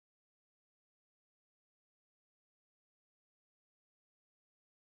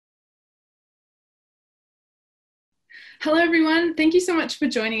Hello everyone, thank you so much for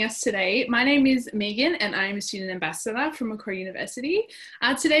joining us today. My name is Megan and I am a student ambassador from Macquarie University.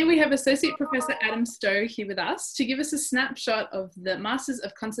 Today we have Associate Professor Adam Stowe here with us to give us a snapshot of the Masters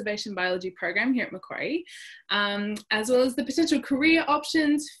of Conservation Biology program here at Macquarie, as well as the potential career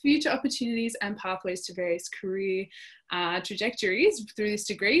options, future opportunities and pathways to various career trajectories through this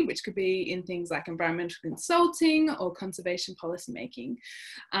degree, which could be in things like environmental consulting or conservation policy making.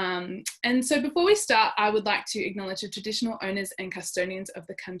 And so before we start, I would like to acknowledge the traditional owners and custodians of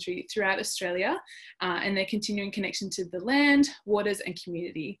the country throughout Australia and their continuing connection to the land, waters and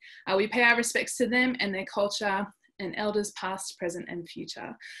community. We pay our respects to them and their culture and elders past, present and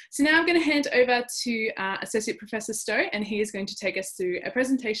future. So now I'm going to hand over to Associate Professor Stowe, and he is going to take us through a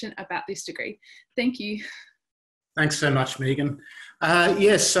presentation about this degree. Thank you. Thanks so much, Megan.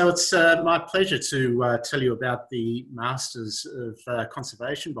 Yes, so it's my pleasure to tell you about the Masters of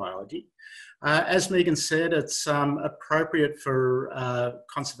Conservation Biology. As Megan said, it's appropriate for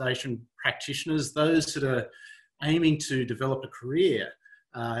conservation practitioners, those that are aiming to develop a career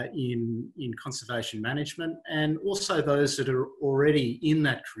in conservation management, and also those that are already in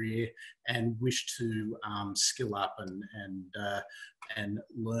that career and wish to skill up and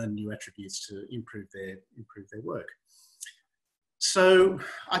learn new attributes to improve their work. So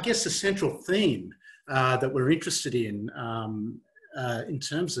I guess the central theme that we're interested in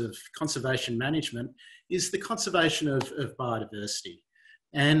terms of conservation management is the conservation of biodiversity.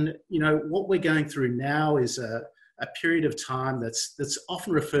 And you know what we're going through now is a period of time that's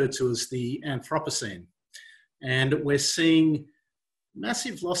often referred to as the Anthropocene. And we're seeing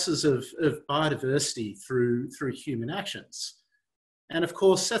massive losses of biodiversity through human actions. And of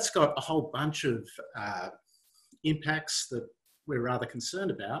course, that's got a whole bunch of impacts that we're rather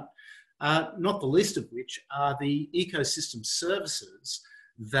concerned about, not the least of which are the ecosystem services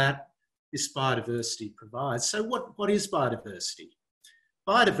that this biodiversity provides. So what is biodiversity?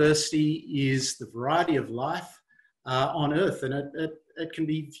 Biodiversity is the variety of life on Earth, and it can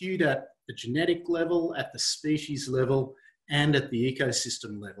be viewed at the genetic level, at the species level, and at the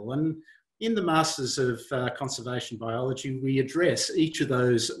ecosystem level. And in the Masters of Conservation Biology, we address each of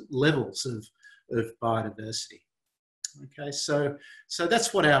those levels of biodiversity. Okay, so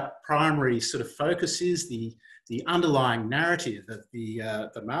that's what our primary sort of focus is, the underlying narrative of the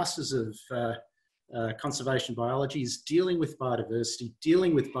Masters of Conservation Biology is dealing with biodiversity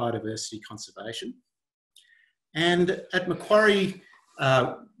conservation. And at Macquarie,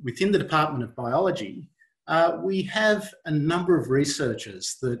 within the Department of Biology, we have a number of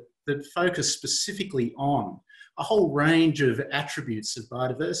researchers that focus specifically on a whole range of attributes of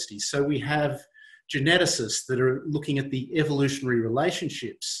biodiversity. So we have geneticists that are looking at the evolutionary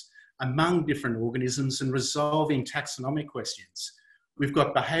relationships among different organisms and resolving taxonomic questions. We've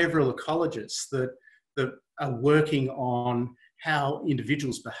got behavioural ecologists that are working on how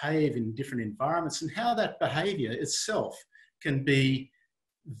individuals behave in different environments and how that behaviour itself can be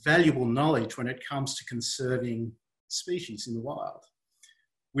valuable knowledge when it comes to conserving species in the wild.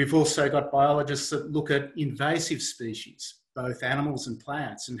 We've also got biologists that look at invasive species, both animals and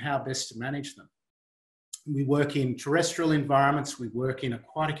plants, and how best to manage them. We work in terrestrial environments, we work in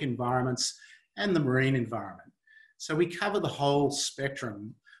aquatic environments and the marine environment. So we cover the whole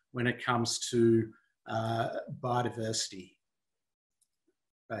spectrum when it comes to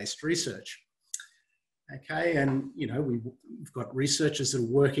biodiversity-based research. Okay, and you know, we've got researchers that are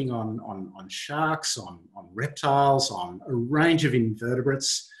working on sharks, on reptiles, on a range of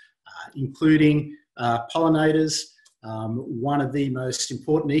invertebrates, including pollinators. One of the most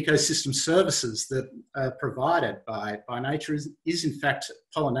important ecosystem services that are provided by nature is in fact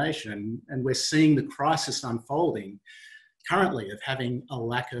pollination, and we're seeing the crisis unfolding currently of having a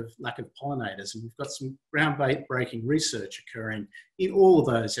lack of pollinators, and we've got some groundbreaking research occurring in all of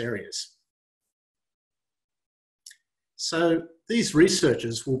those areas. So these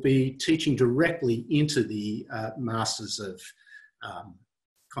researchers will be teaching directly into the Masters of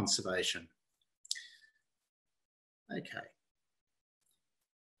Conservation. Okay.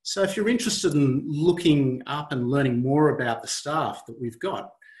 So if you're interested in looking up and learning more about the staff that we've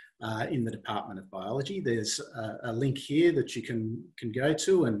got in the Department of Biology, there's a link here that you can go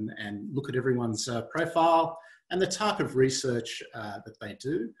to and look at everyone's profile and the type of research that they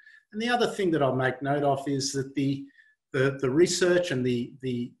do. And the other thing that I'll make note of is that the research and the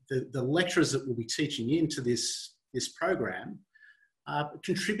lecturers that will be teaching into this program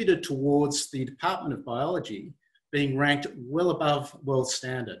contributed towards the Department of Biology being ranked well above world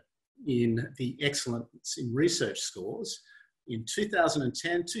standard in the excellence in research scores in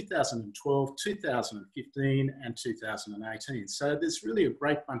 2010, 2012, 2015 and 2018. So there's really a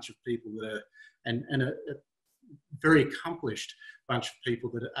great bunch of people that are, and a very accomplished bunch of people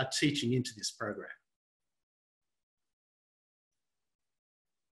that are teaching into this program.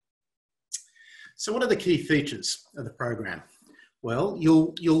 So what are the key features of the program? Well,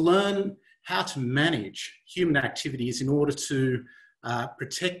 you'll learn how to manage human activities in order to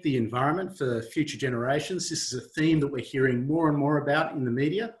protect the environment for future generations. This is a theme that we're hearing more and more about in the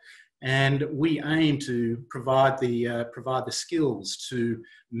media, and we aim to provide the skills to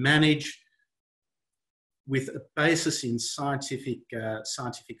manage with a basis in scientific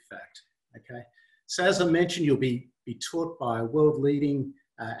fact. Okay, so as I mentioned, you'll be taught by world-leading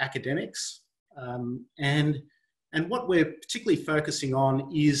academics, and what we're particularly focusing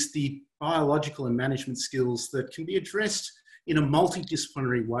on is the biological and management skills that can be addressed in a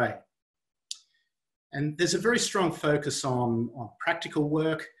multidisciplinary way. And there's a very strong focus on practical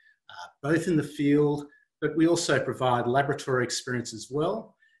work, both in the field, but we also provide laboratory experience as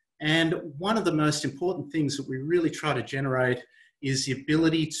well. And one of the most important things that we really try to generate is the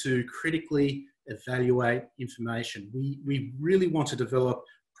ability to critically evaluate information. We really want to develop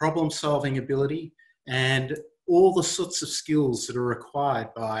problem-solving ability and all the sorts of skills that are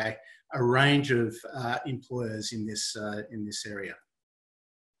required by a range of employers in this area.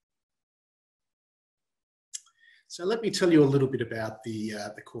 So let me tell you a little bit about the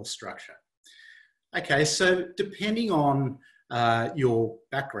course structure. Okay, so depending on your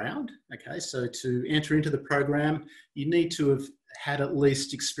background, okay, so to enter into the program, you need to have had at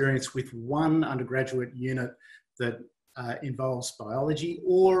least experience with one undergraduate unit that involves biology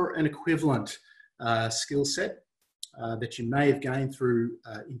or an equivalent skill set that you may have gained through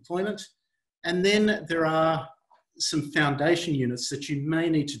employment. And then there are some foundation units that you may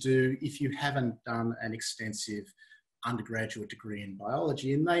need to do if you haven't done an extensive undergraduate degree in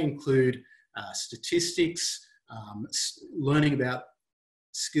biology, and they include statistics, learning about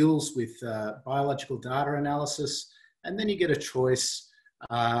skills with biological data analysis, and then you get a choice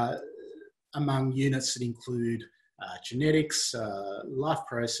among units that include genetics, life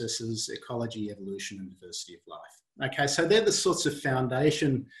processes, ecology, evolution, and diversity of life. Okay, so they're the sorts of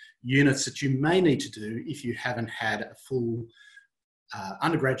foundation units that you may need to do if you haven't had a full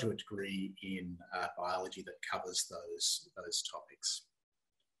undergraduate degree in biology that covers those topics.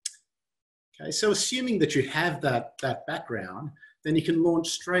 Okay, so assuming that you have that background, then you can launch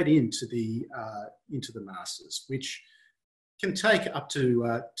straight into the masters, which can take up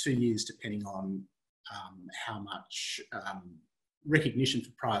to 2 years, depending on how much recognition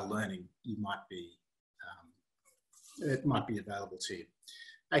for prior learning it might be available to you.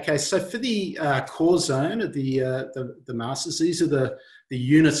 Okay, so for the core zone of the masters, these are the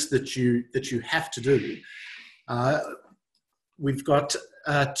units that you have to do. We've got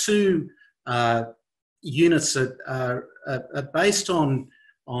 2 units that are based on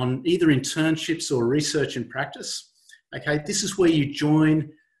either internships or research and practice. Okay, this is where you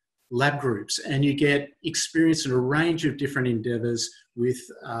join lab groups and you get experience in a range of different endeavours with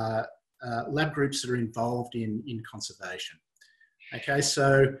lab groups that are involved in conservation. Okay,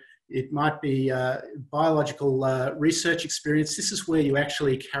 so it might be biological research experience. This is where you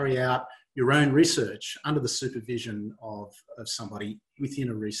actually carry out your own research under the supervision of somebody within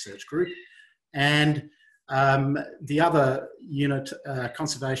a research group. And the other unit,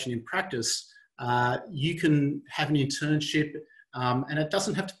 conservation in practice, you can have an internship, and it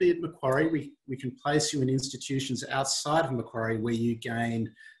doesn't have to be at Macquarie. We can place you in institutions outside of Macquarie where you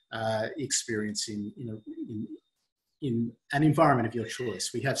gain experience in an environment of your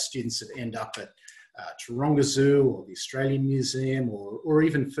choice. We have students that end up at Taronga Zoo or the Australian Museum or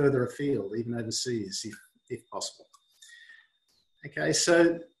even further afield, even overseas if possible. Okay,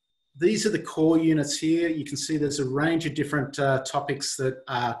 so these are the core units here. You can see there's a range of different topics that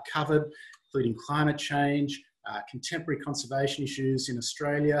are covered, including climate change, contemporary conservation issues in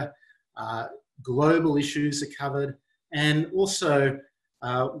Australia, global issues are covered, and also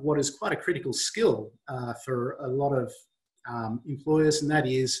what is quite a critical skill for a lot of employers, and that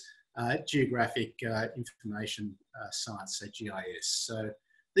is geographic information science, so GIS. So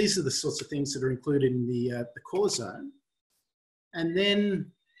these are the sorts of things that are included in the core zone. And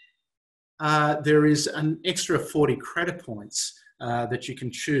then there is an extra 40 credit points that you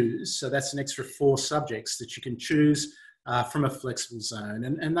can choose. So that's an extra 4 subjects that you can choose from a flexible zone.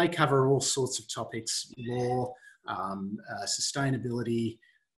 And they cover all sorts of topics, law, sustainability,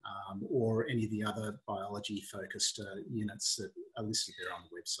 or any of the other biology-focused units that are listed there on the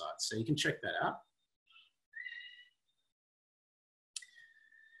website. So you can check that out.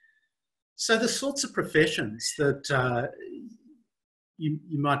 So the sorts of professions that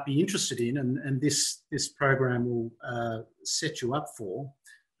you might be interested in, and this program will set you up for,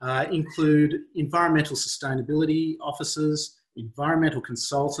 include environmental sustainability officers, environmental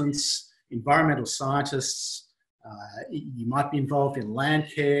consultants, environmental scientists. You might be involved in land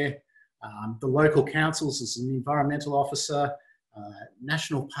care, the local councils as an environmental officer,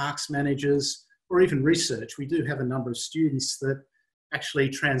 national parks managers, or even research. We do have a number of students that actually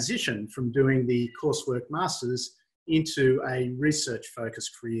transition from doing the coursework masters into a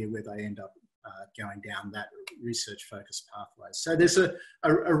research-focused career where they end up going down that research-focused pathway. So there's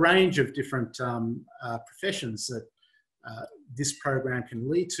a range of different professions that this program can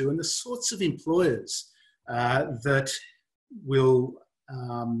lead to, and the sorts of employers that will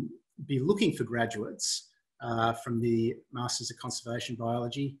be looking for graduates from the Masters of Conservation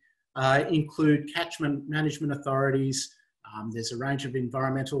Biology include catchment management authorities. There's a range of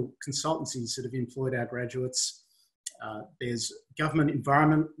environmental consultancies that have employed our graduates. There's government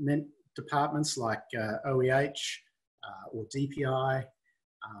environment departments like OEH or DPI.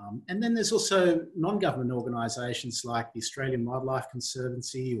 And then there's also non-government organisations like the Australian Wildlife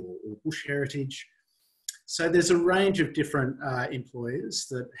Conservancy or Bush Heritage. So there's a range of different employers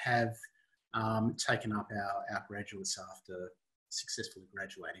that have taken up our graduates after successfully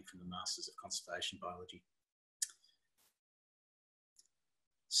graduating from the Masters of Conservation Biology.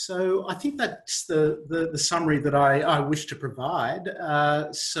 So I think that's the summary that I wish to provide.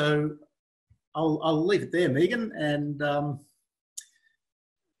 So I'll leave it there, Megan, and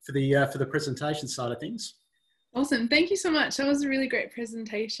for the presentation side of things. Awesome. Thank you so much. That was a really great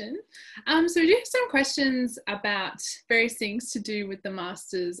presentation. So we do have some questions about various things to do with the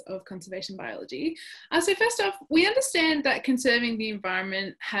Masters of Conservation Biology. So first off, we understand that conserving the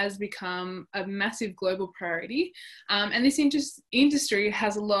environment has become a massive global priority. And this industry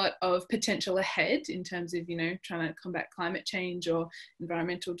has a lot of potential ahead in terms of, trying to combat climate change or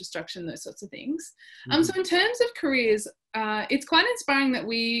environmental destruction, those sorts of things. Mm-hmm. So in terms of careers, it's quite inspiring that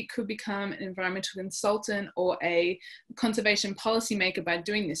we could become an environmental consultant or a conservation policymaker by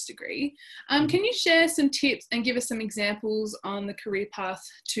doing this degree. Can you share some tips and give us some examples on the career path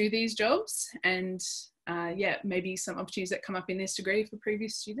to these jobs and maybe some opportunities that come up in this degree for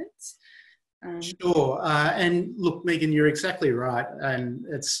previous students? Sure. And look, Megan, you're exactly right. And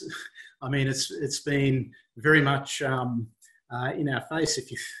it's been very much in our face,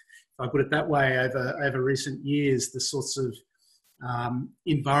 if I put it that way, over recent years, the sorts of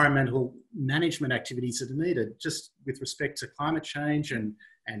environmental management activities that are needed, just with respect to climate change and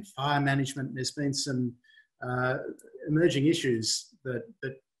fire management. There's been some emerging issues that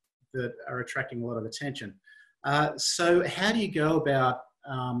are attracting a lot of attention. So how do you go about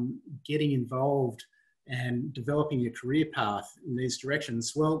getting involved and developing your career path in these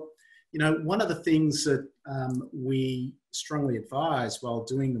directions? Well, one of the things that we strongly advise while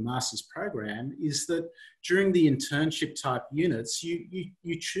doing the master's program is that during the internship type units,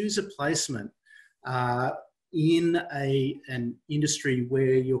 you choose a placement in an industry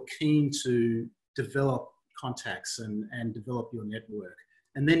where you're keen to develop contacts and develop your network.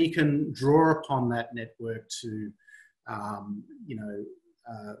 And then you can draw upon that network to,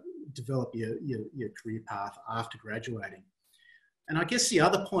 develop your career path after graduating. And I guess the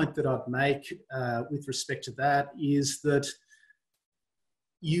other point that I'd make with respect to that is that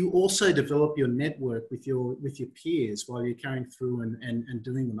you also develop your network with your peers while you're going through and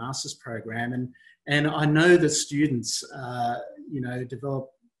doing the master's program. And I know that students, develop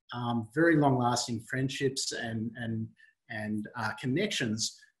very long-lasting friendships and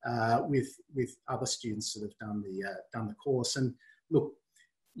connections with other students that have done the course. And look,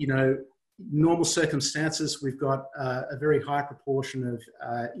 normal circumstances, we've got a very high proportion of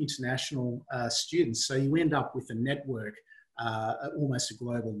international students. So you end up with a network, almost a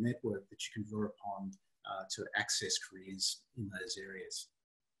global network that you can draw upon to access careers in those areas.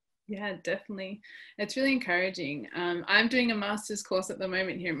 Yeah, definitely. It's really encouraging. I'm doing a master's course at the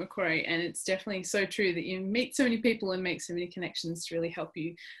moment here at Macquarie, and it's definitely so true that you meet so many people and make so many connections to really help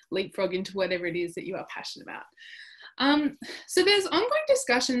you leapfrog into whatever it is that you are passionate about. So there's ongoing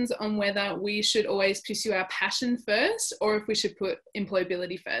discussions on whether we should always pursue our passion first or if we should put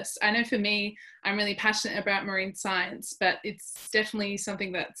employability first. I know for me, I'm really passionate about marine science, but it's definitely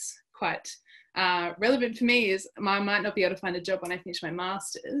something that's quite relevant for me is I might not be able to find a job when I finish my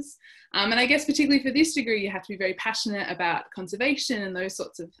master's. And I guess particularly for this degree, you have to be very passionate about conservation and those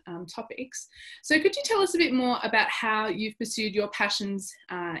sorts of topics. So could you tell us a bit more about how you've pursued your passions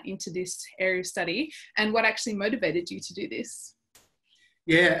into this area of study and what actually motivated you to do this?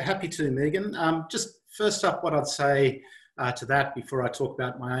 Yeah, happy to, Megan. Just first up, what I'd say to that before I talk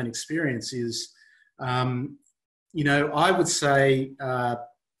about my own experience is, I would say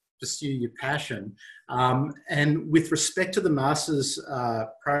pursue your passion. And with respect to the master's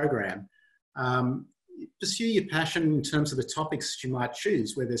program, pursue your passion in terms of the topics that you might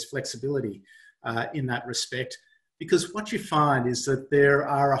choose, where there's flexibility in that respect. Because what you find is that there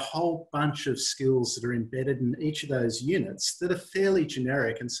are a whole bunch of skills that are embedded in each of those units that are fairly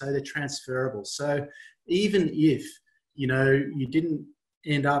generic, and so they're transferable. So even if, you know, you didn't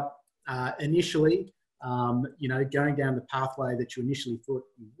end up initially, you know, going down the pathway that you initially thought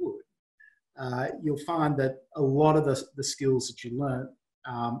you would, you'll find that a lot of the skills that you learn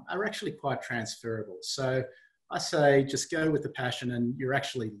are actually quite transferable. So I say just go with the passion, and you're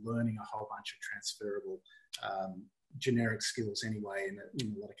actually learning a whole bunch of transferable generic skills anyway in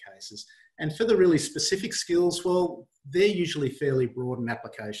a lot of cases. And for the really specific skills, well, they're usually fairly broad in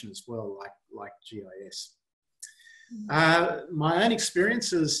application as well, like GIS. My own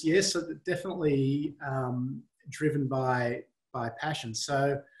experiences, yes, are definitely driven by passion.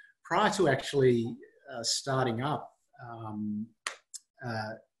 So prior to actually starting up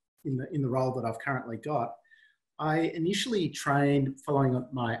in the role that I've currently got, I initially trained following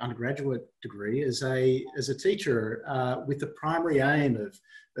up my undergraduate degree as a teacher with the primary aim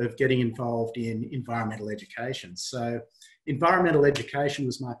of getting involved in environmental education. So environmental education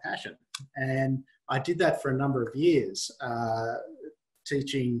was my passion, and I did that for a number of years,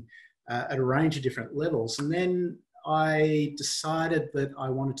 teaching at a range of different levels. And then I decided that I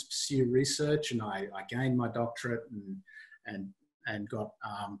wanted to pursue research, and I gained my doctorate and got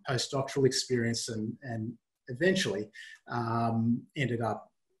postdoctoral experience, and eventually ended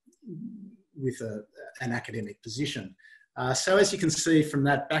up with an academic position. So as you can see from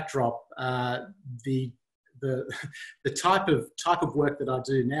that backdrop, the type of work that I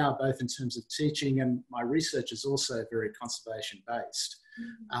do now, both in terms of teaching and my research, is also very conservation based,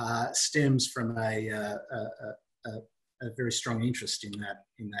 stems from a very strong interest in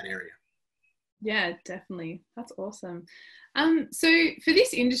that area. Yeah, definitely. That's awesome. So for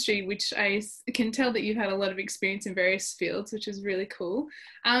this industry, which I can tell that you've had a lot of experience in various fields, which is really cool.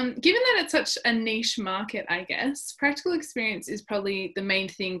 Given that it's such a niche market, I guess, practical experience is probably the main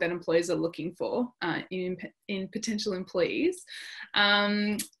thing that employers are looking for in potential employees.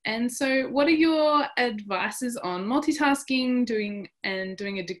 And so what are your advices on multitasking, doing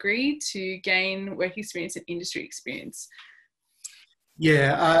a degree to gain work experience and industry experience?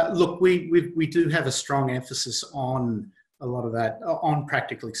 Yeah, look, we do have a strong emphasis on a lot of that, on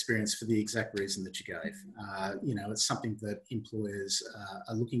practical experience for the exact reason that you gave. You know, it's something that employers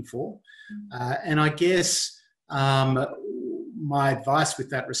are looking for. And I guess my advice with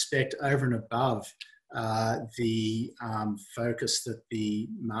that respect, over and above the focus that the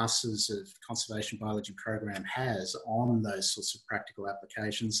Masters of Conservation Biology program has on those sorts of practical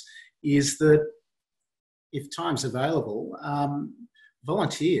applications, is that if time's available,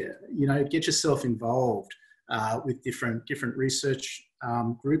 volunteer, you know, get yourself involved with different research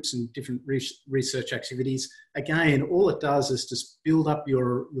groups and different research activities. Again, all it does is just build up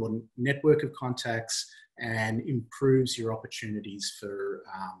your network of contacts and improves your opportunities for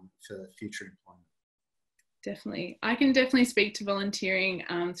future employment. Definitely. I can definitely speak to volunteering.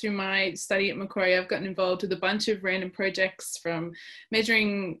 Through my study at Macquarie, I've gotten involved with a bunch of random projects, from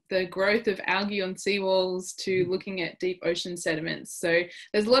measuring the growth of algae on seawalls to looking at deep ocean sediments. So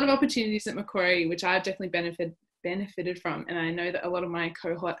there's a lot of opportunities at Macquarie, which I've definitely benefited from. And I know that a lot of my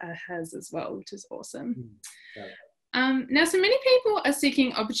cohort has as well, which is awesome. Now, so many people are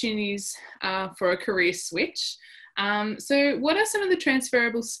seeking opportunities for a career switch. So what are some of the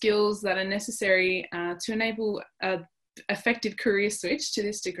transferable skills that are necessary to enable an effective career switch to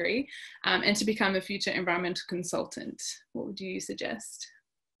this degree and to become a future environmental consultant? What would you suggest?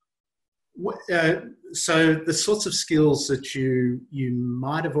 So the sorts of skills that you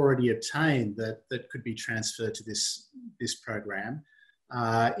might have already obtained that could be transferred to this program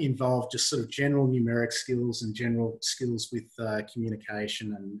involve just sort of general numeric skills and general skills with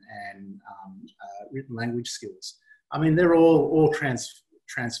communication and written language skills. I mean, they're all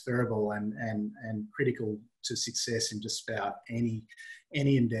transferable and critical to success in just about any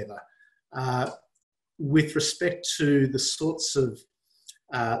endeavour. With respect to the sorts of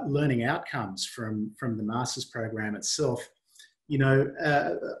learning outcomes from the master's program itself, you know,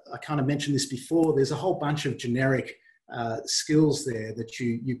 I kind of mentioned this before, there's a whole bunch of generic skills there that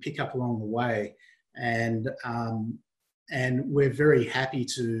you pick up along the way, and we're very happy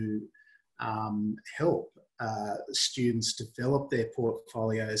to help students develop their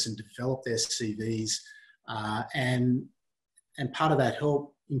portfolios and develop their CVs, and part of that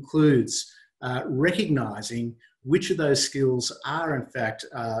help includes recognising which of those skills are in fact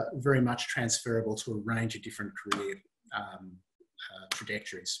very much transferable to a range of different career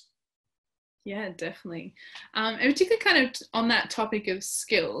trajectories. Yeah, definitely. And particularly kind of on that topic of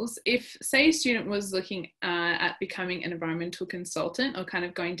skills, if say a student was looking at becoming an environmental consultant or kind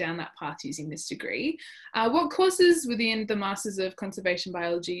of going down that path using this degree, what courses within the Masters of Conservation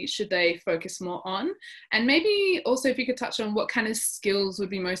Biology should they focus more on? And maybe also if you could touch on what kind of skills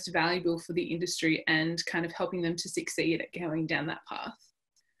would be most valuable for the industry and kind of helping them to succeed at going down that path.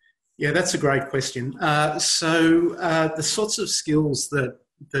 Yeah, that's a great question. The sorts of skills that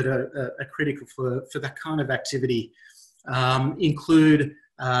are critical for that kind of activity include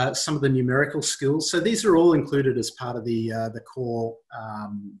some of the numerical skills. So these are all included as part of the core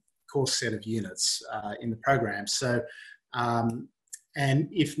set of units in the program. So, and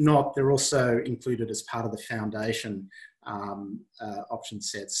if not, they're also included as part of the foundation option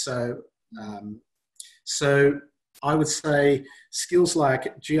set. So I would say skills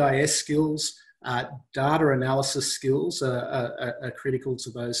like GIS skills, data analysis skills are critical to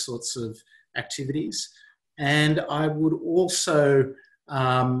those sorts of activities. And I would also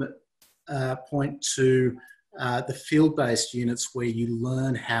point to the field-based units where you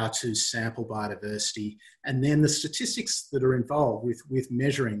learn how to sample biodiversity, and then the statistics that are involved with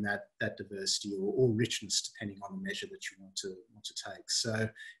measuring that diversity or richness, depending on the measure that you want to take. So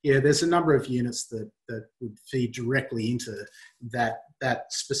yeah, there's a number of units that would feed directly into that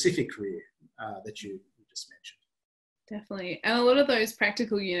specific career that you just mentioned. Definitely. And a lot of those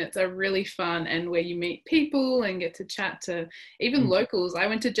practical units are really fun and where you meet people and get to chat to even locals. I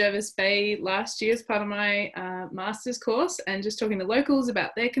went to Jervis Bay last year as part of my master's course, and just talking to locals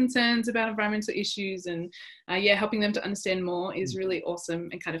about their concerns about environmental issues and helping them to understand more is really awesome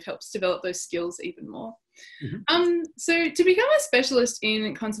and kind of helps develop those skills even more. So to become a specialist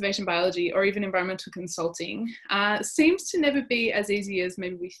in conservation biology or even environmental consulting seems to never be as easy as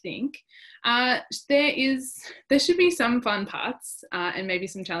maybe we think. There should be some fun parts and maybe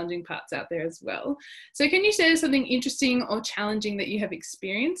some challenging parts out there as well. So can you share something interesting or challenging that you have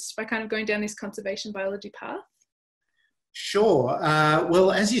experienced by kind of going down this conservation biology path? Sure.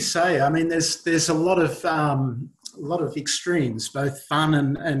 Well, as you say, I mean, there's a lot of extremes, both fun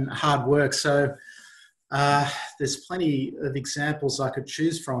and hard work. So there's plenty of examples I could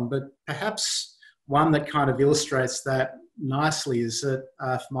choose from, but perhaps one that kind of illustrates that nicely is that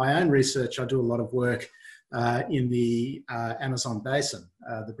for my own research, I do a lot of work in the Amazon basin,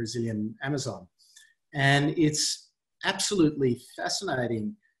 the Brazilian Amazon. And it's absolutely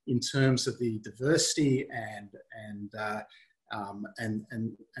fascinating in terms of the diversity and the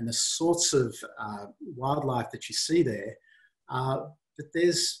sorts of wildlife that you see there. But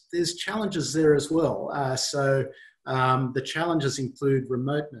there's challenges there as well. The challenges include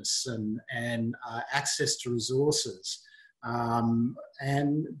remoteness and access to resources.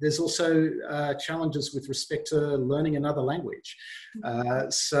 And there's also challenges with respect to learning another language.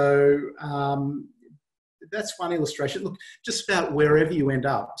 That's one illustration. Look, just about wherever you end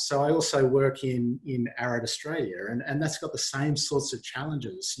up. So I also work in arid Australia, and that's got the same sorts of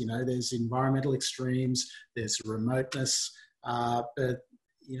challenges. You know, there's environmental extremes, there's remoteness, but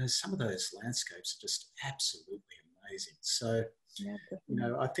you know, some of those landscapes are just absolutely amazing. So, you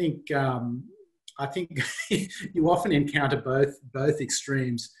know, I think you often encounter both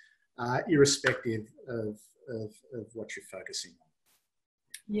extremes, irrespective of what you're focusing on.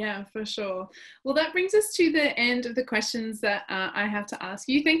 Yeah, for sure. Well, that brings us to the end of the questions that I have to ask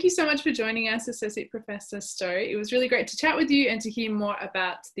you. Thank you so much for joining us, Associate Professor Stowe. It was really great to chat with you and to hear more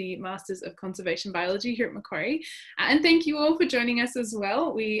about the Masters of Conservation Biology here at Macquarie. And thank you all for joining us as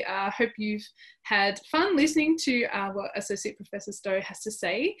well. We hope you've had fun listening to what Associate Professor Stowe has to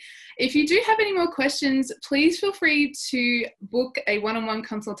say. If you do have any more questions, please feel free to book a one-on-one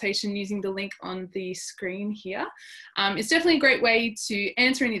consultation using the link on the screen here. It's definitely a great way to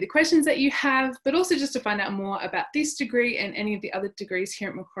answer any of the questions that you have, but also just to find out more about this degree and any of the other degrees here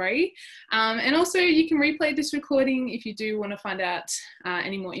at Macquarie. And also you can replay this recording if you do want to find out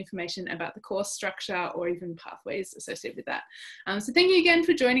any more information about the course structure or even pathways associated with that. So thank you again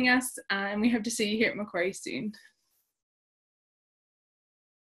for joining us, and we hope to see you here at Macquarie soon.